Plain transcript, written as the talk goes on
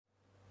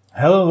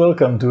Hello,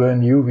 welcome to a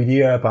new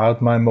video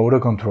about my motor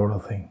controller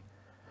thing.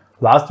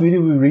 Last video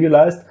we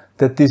realized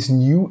that this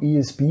new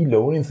ESP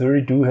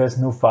LONIN32 has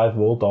no 5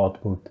 volt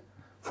output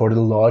for the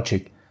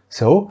logic.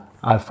 So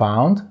I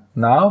found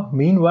now,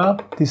 meanwhile,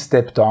 this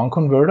step down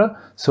converter.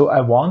 So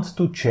I want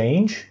to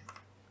change,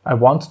 the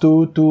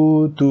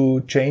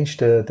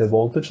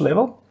voltage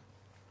level.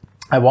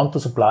 I want to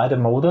supply the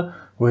motor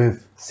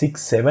with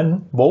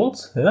 6-7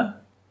 volts, yeah?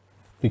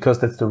 Because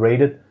that's the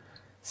rated,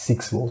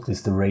 6 volt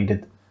is the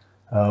rated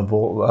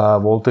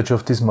voltage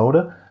of this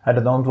motor. I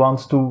don't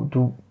want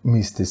to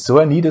miss this,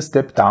 so I need a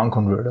step down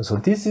converter. So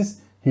this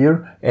is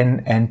here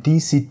an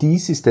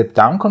DC-DC step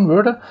down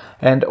converter,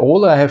 and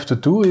all I have to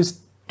do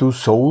is to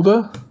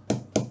solder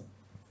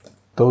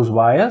those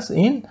wires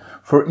in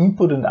for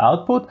input and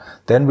output.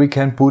 Then we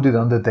can put it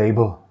on the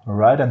table, all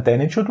right, and then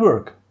it should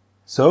work.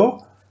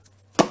 So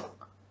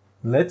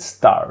let's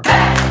start.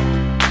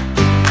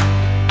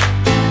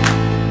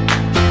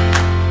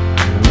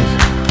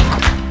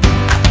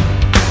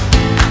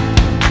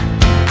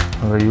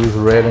 We use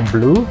red and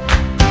blue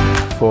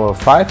for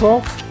 5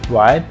 volts,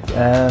 white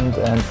and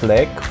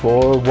black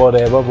for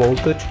whatever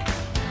voltage.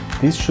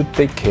 This should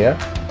take care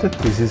that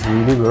this is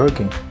really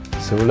working.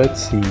 So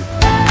let's see.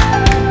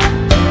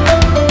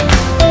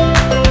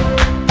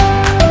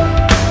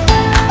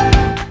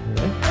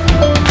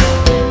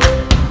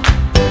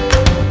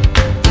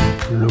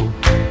 Blue.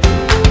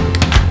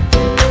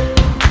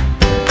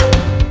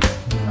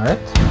 Right.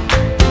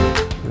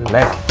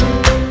 Black.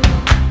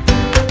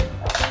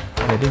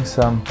 Adding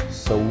some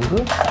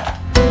solder.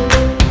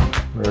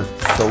 Where's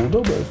the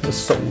solder? Where's the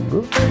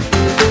solder?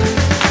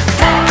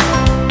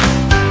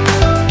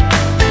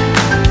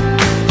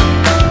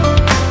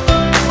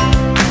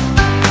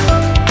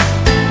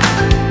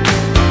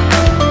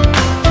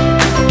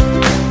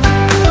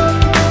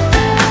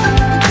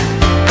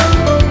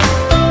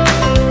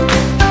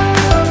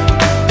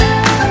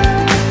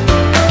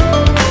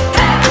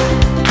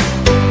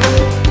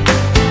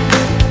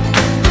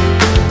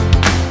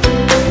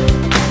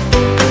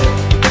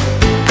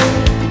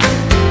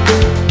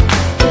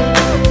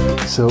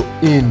 So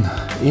in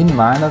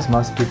minus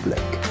must be black.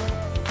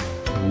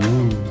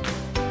 Ooh.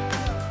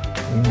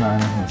 In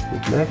minus must be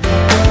black.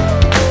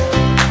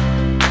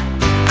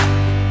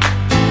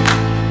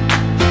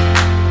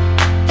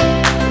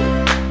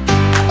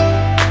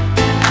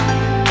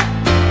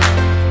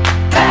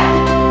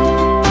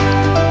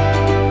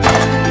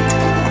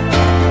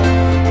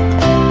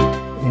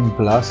 In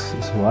plus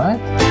is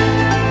white.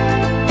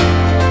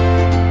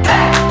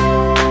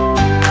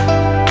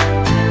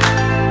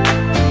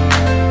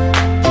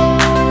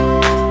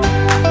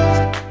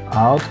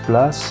 Out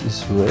plus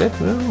is red.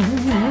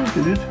 Where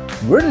did it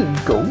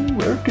go?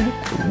 Where did it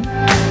go?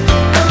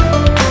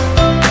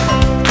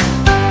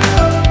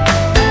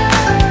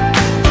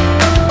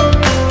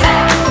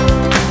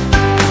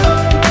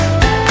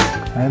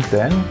 And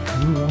then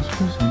we must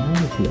put some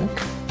more black.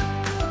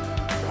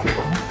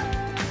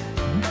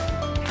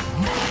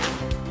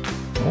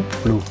 Oh,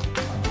 blue.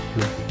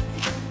 Blue.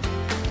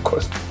 Of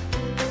course.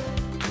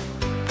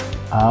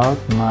 Out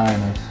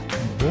minus.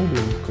 Where did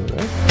it go?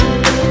 Right?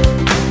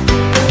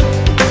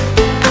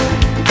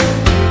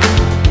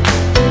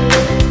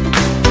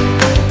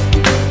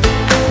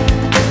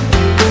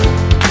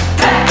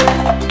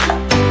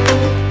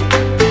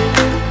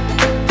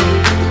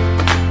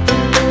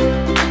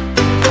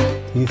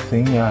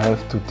 Thing I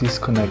have to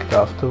disconnect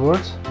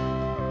afterwards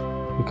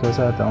because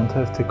I don't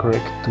have the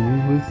correct tool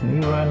with me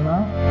right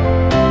now.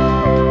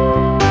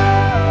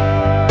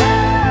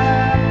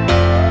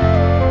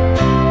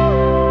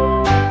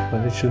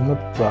 But it should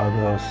not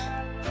bother us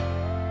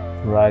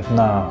right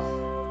now.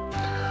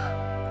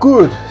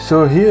 Good,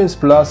 so here is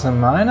plus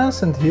and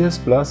minus, and here is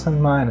plus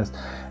and minus.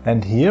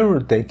 And here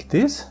we'll take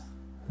this.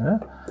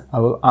 I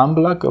will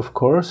unplug, of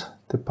course,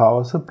 the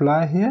power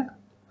supply here.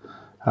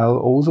 I'll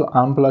also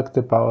unplug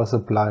the power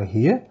supply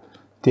here.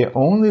 The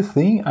only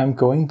thing I'm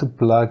going to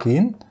plug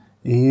in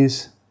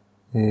is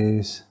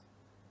here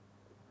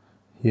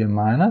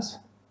minus,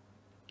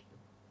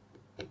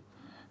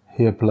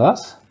 here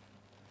plus,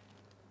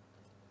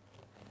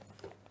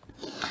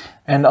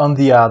 and on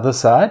the other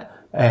side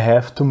I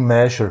have to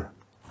measure.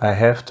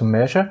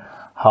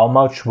 How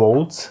much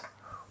volts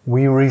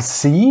we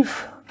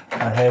receive.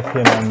 I have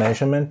here my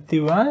measurement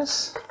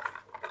device.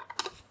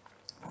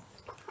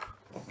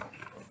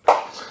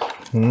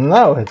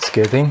 Now it's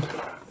getting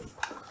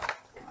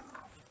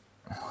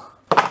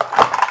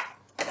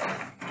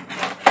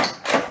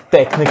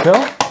technical.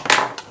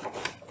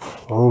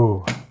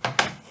 Oh.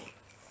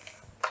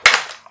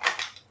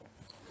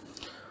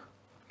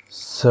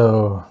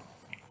 So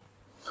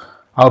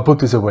I'll put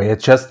this away. I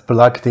just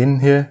plugged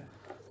in here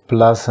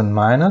plus and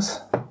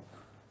minus.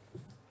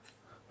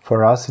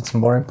 For us it's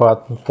more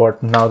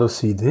important now to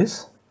see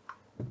this.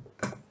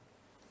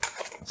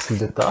 See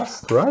the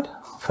dust, right?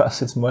 For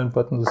us it's more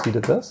important to see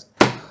the dust.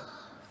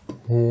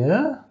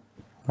 Yeah,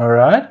 all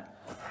right.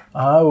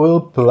 I will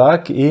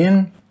plug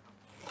in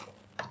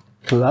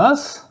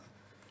plus.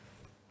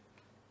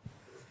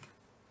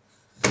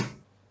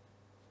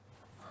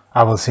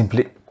 I will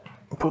simply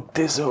put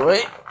this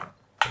away.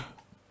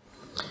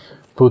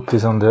 Put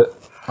this on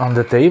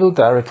the table,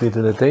 directly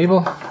to the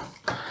table,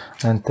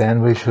 and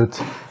then we should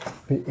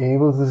be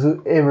able to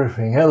do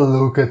everything.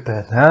 Look at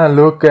that,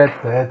 look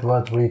at that,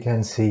 what we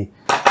can see.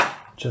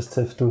 Just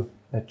have to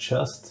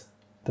adjust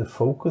the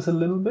focus a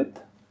little bit.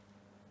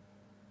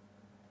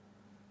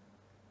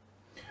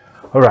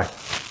 All right.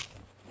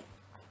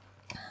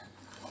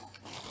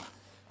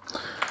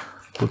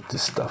 Put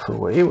this stuff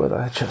away, what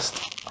I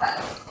just...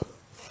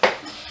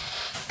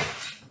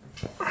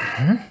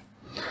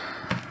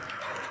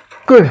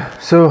 Good,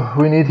 so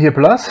we need here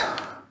plus.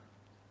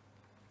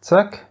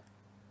 Zack.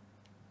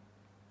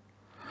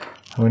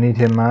 We need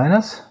here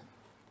minus.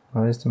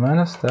 Where is the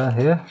minus? There,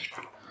 here.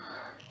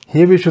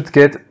 Here we should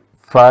get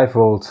 5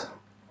 volts.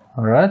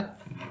 Alright.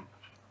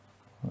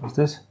 What's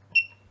this?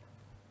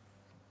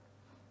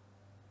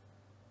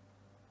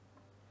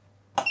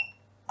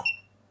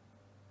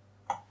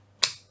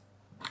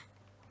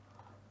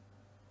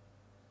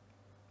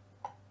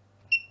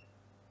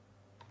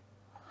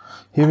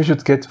 Here we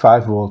should get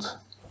 5 volts.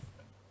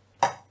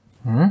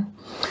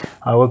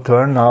 I will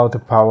turn now the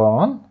power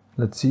on.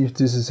 Let's see if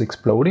this is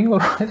exploding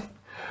already.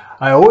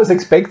 I always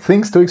expect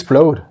things to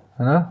explode.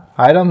 You know?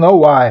 I don't know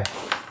why.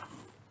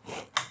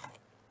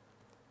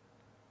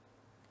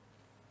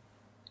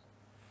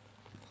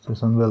 Is there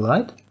somewhere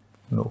light?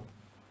 No.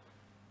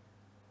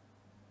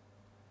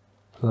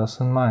 Plus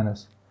and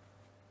minus.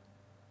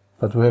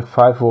 But we have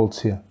 5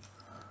 volts here.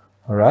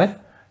 Alright?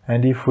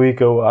 And if we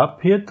go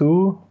up here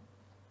to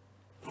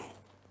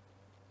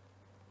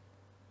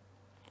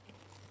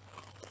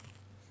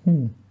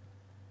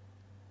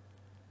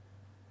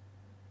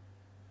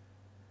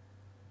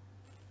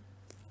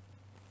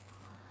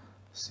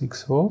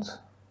 6 volts.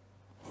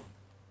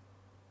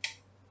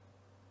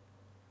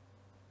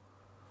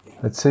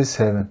 Let's say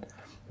 7.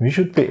 We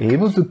should be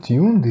able to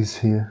tune this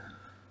here.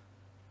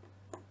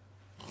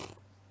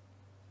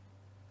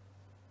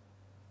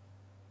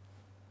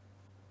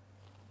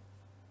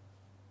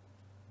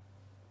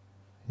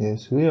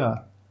 Yes, we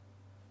are.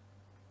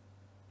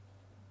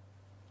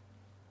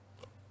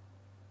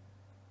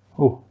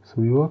 Oh,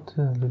 3 watt,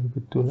 a little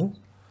bit too less.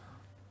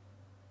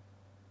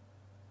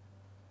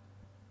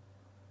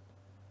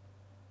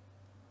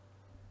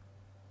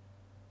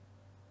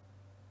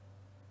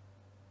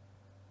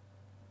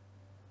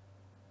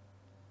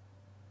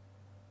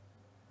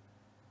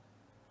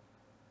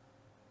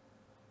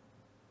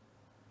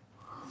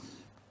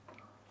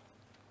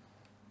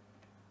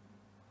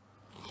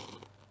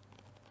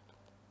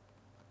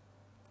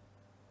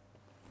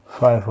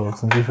 Five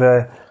volts, and if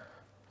I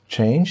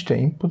change the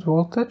input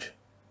voltage,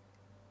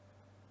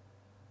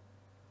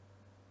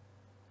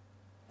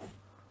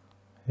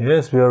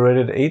 yes, we are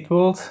already at 8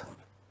 volts.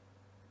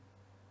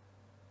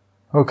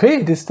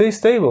 Okay, this stays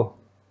stable.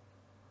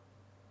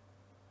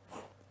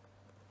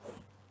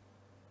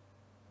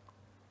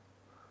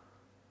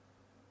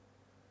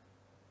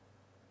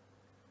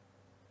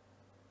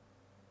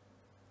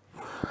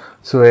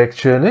 So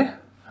actually,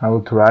 I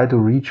will try to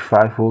reach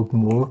 5 volt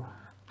more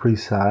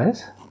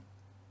precise.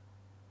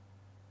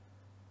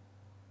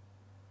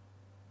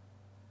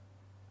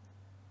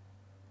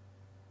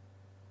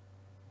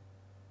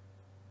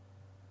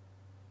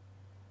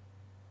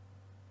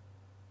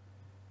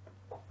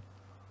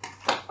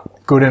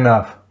 Good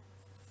enough.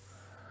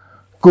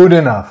 Good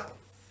enough.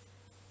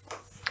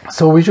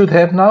 So we should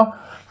have now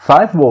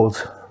 5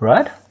 volts,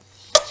 right?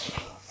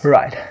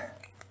 Right.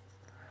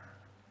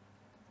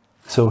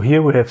 So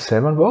here we have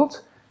 7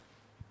 volts.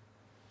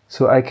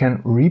 So I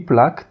can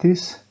replug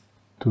this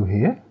to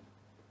here.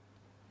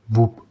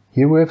 Whoop.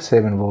 Here we have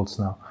 7 volts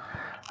now.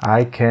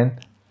 I can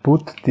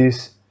put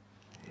this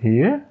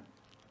here.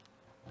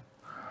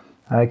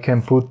 I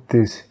can put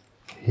this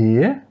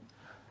here.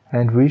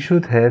 And we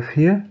should have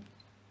here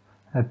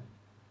a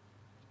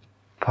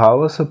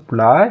power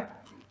supply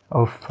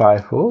of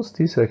 5 volts.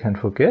 This I can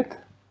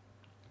forget.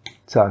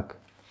 Zack.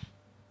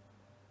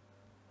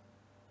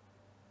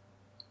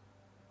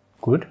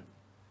 Good.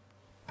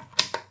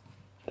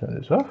 Turn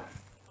this off.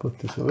 Put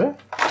this away.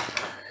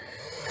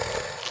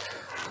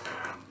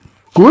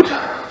 Good.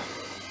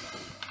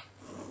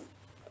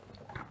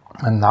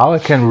 And now I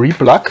can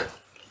replug.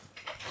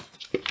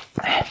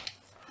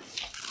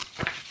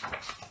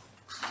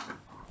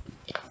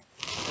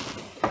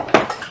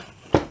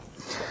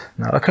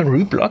 Now I can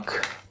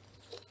replug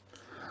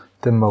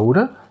the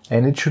motor,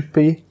 and it should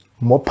be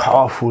more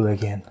powerful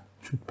again.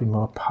 It should be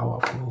more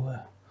powerful.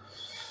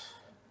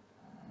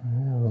 I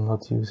will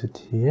not use it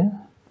here.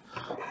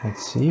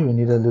 Let's see, we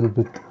need a little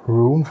bit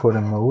room for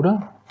the motor.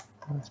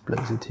 Let's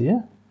place it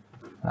here.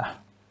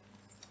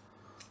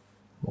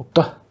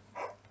 Motor.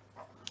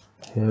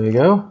 Here we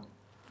go.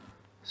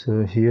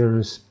 So here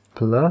is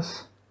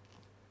plus.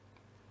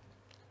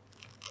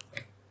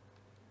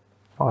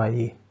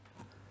 Aye.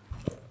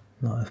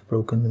 Now I've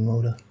broken the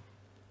motor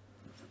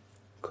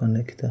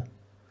connector.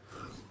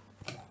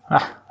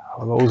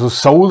 I'll also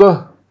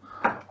solder.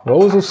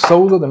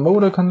 The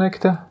motor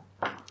connector.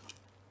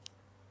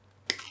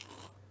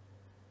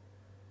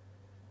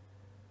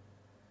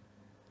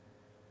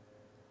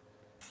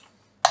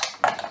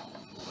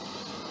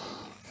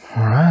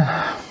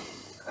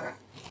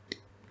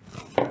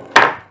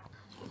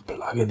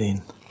 plug it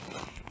in.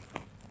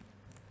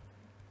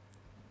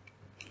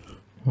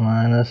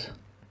 Minus,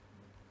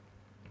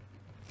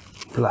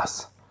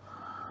 plus.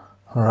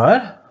 All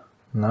right,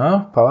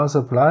 now power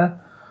supply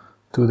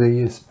to the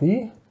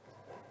ESP.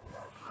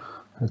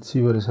 Let's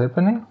see what is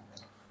happening.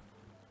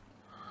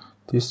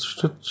 This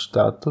should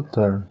start to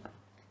turn.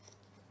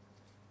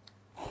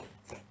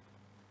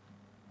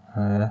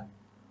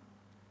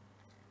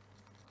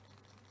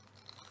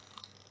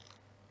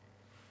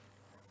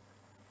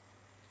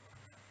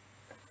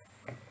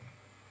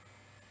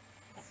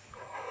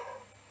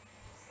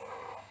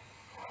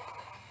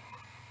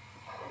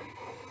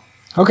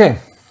 Okay,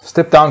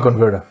 step down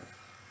converter.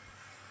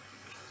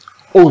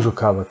 Also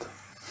covered.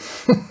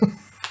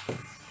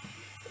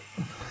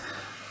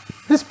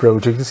 This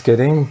project is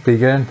getting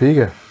bigger and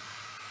bigger.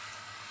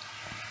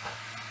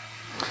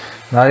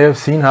 Now you have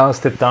seen how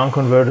step down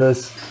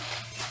converters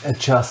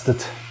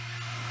adjusted.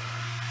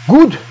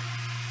 Good,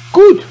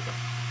 good.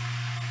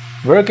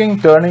 Working,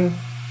 turning,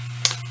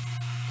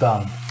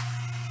 done.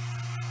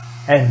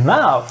 And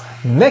now,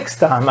 next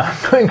time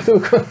I'm going to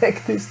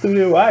connect this to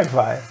the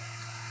Wi-Fi.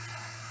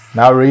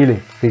 Now really,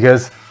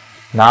 because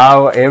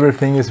now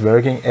everything is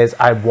working as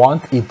I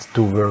want it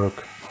to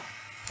work.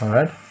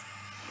 Alright?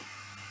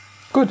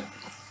 Good.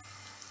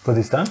 For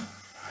this time.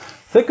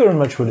 Thank you very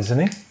much for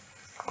listening.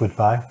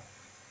 Goodbye.